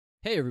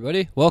Hey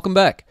everybody, welcome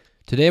back.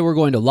 Today we're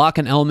going to lock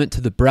an element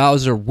to the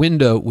browser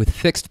window with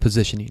fixed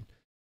positioning.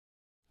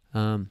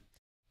 The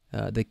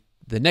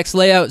next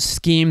layout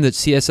scheme that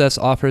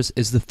CSS offers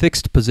is the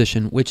fixed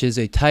position, which is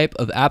a type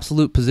of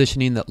absolute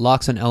positioning that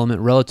locks an element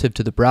relative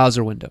to the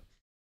browser window.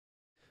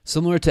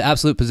 Similar to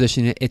absolute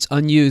positioning, it's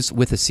unused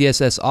with the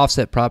CSS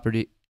offset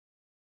property.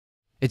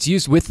 It's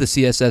used with the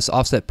CSS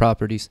offset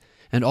properties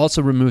and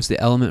also removes the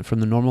element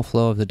from the normal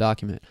flow of the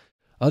document.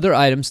 Other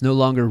items no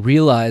longer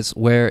realize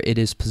where it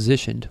is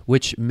positioned,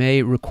 which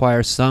may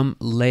require some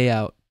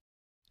layout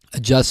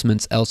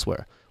adjustments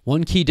elsewhere.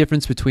 One key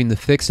difference between the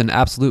fixed and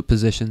absolute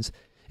positions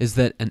is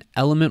that an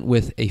element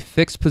with a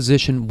fixed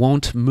position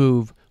won't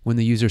move when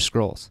the user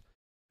scrolls.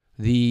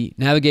 The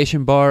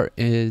navigation bar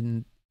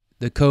in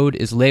the code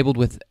is labeled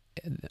with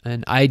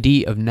an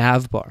ID of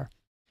navbar.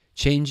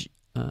 Change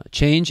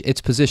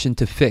its position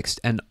to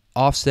fixed and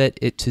offset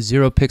it to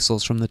 0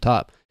 pixels from the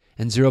top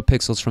and 0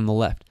 pixels from the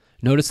left.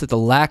 Notice that the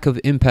lack of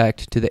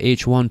impact to the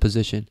H1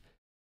 position.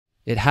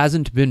 It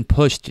hasn't been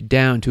pushed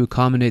down to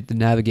accommodate the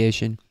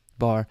navigation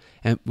bar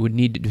and would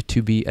need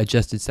to be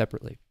adjusted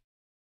separately.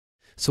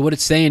 So what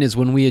it's saying is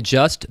when we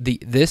adjust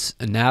this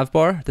nav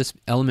bar, this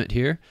element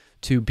here,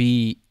 to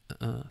be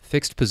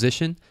fixed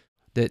position,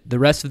 that the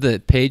rest of the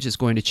page is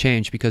going to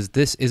change because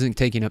this isn't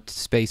taking up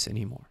space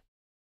anymore.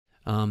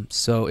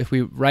 So if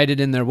we write it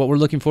in there, what we're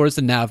looking for is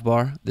the nav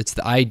bar. It's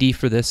the ID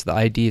for this. The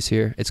ID is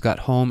here. It's got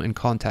home and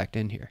contact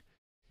in here.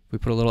 We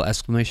put a little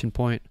exclamation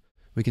point,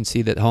 we can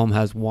see that home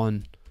has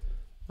one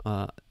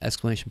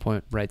exclamation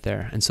point right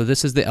there. And so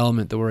this is the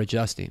element that we're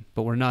adjusting,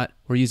 but we're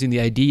using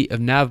the ID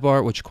of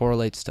navbar, which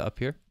correlates to up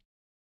here.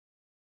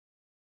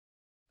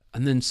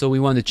 And then so we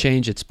want to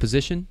change its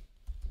position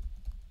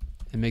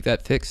and make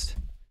that fixed.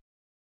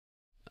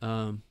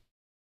 Okay,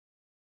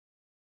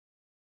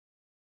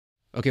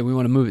 we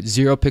want to move it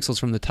 0 pixels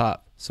from the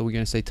top. So we're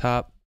going to say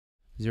top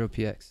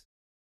 0px.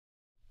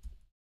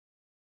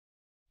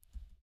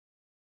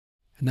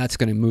 And that's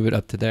going to move it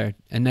up to there.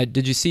 And now,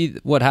 did you see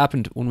what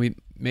happened when we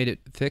made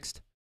it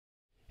fixed?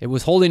 It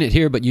was holding it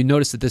here, but you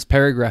notice that this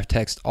paragraph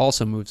text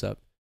also moves up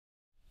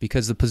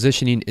because the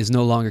positioning is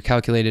no longer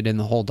calculated in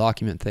the whole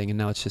document thing, and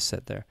now it's just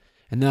set there.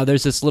 And now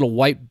there's this little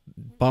white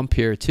bump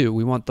here too.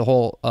 We want the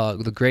whole,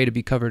 the gray to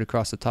be covered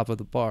across the top of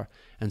the bar.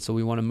 And so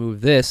we want to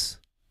move this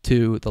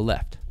to the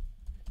left.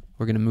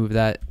 We're going to move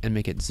that and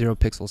make it 0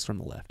 pixels from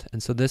the left.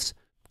 And so this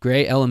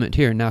gray element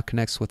here now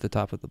connects with the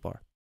top of the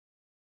bar.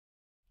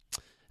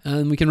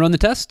 And we can run the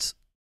tests,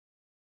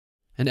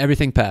 and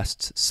everything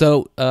passed.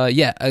 So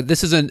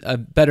this is a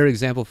better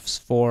example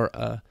for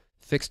a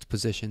fixed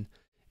position.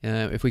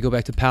 If we go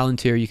back to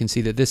Palantir, you can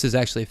see that this is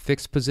actually a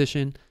fixed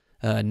position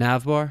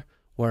navbar,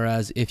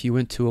 whereas if you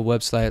went to a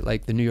website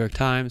like the New York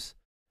Times,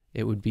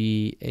 it would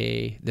be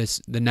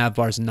the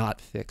navbar is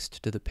not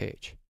fixed to the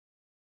page.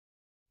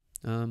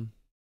 There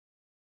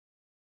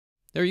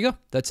you go.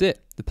 That's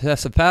it. The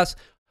tests have passed.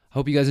 I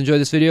hope you guys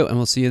enjoyed this video, and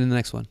we'll see you in the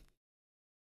next one.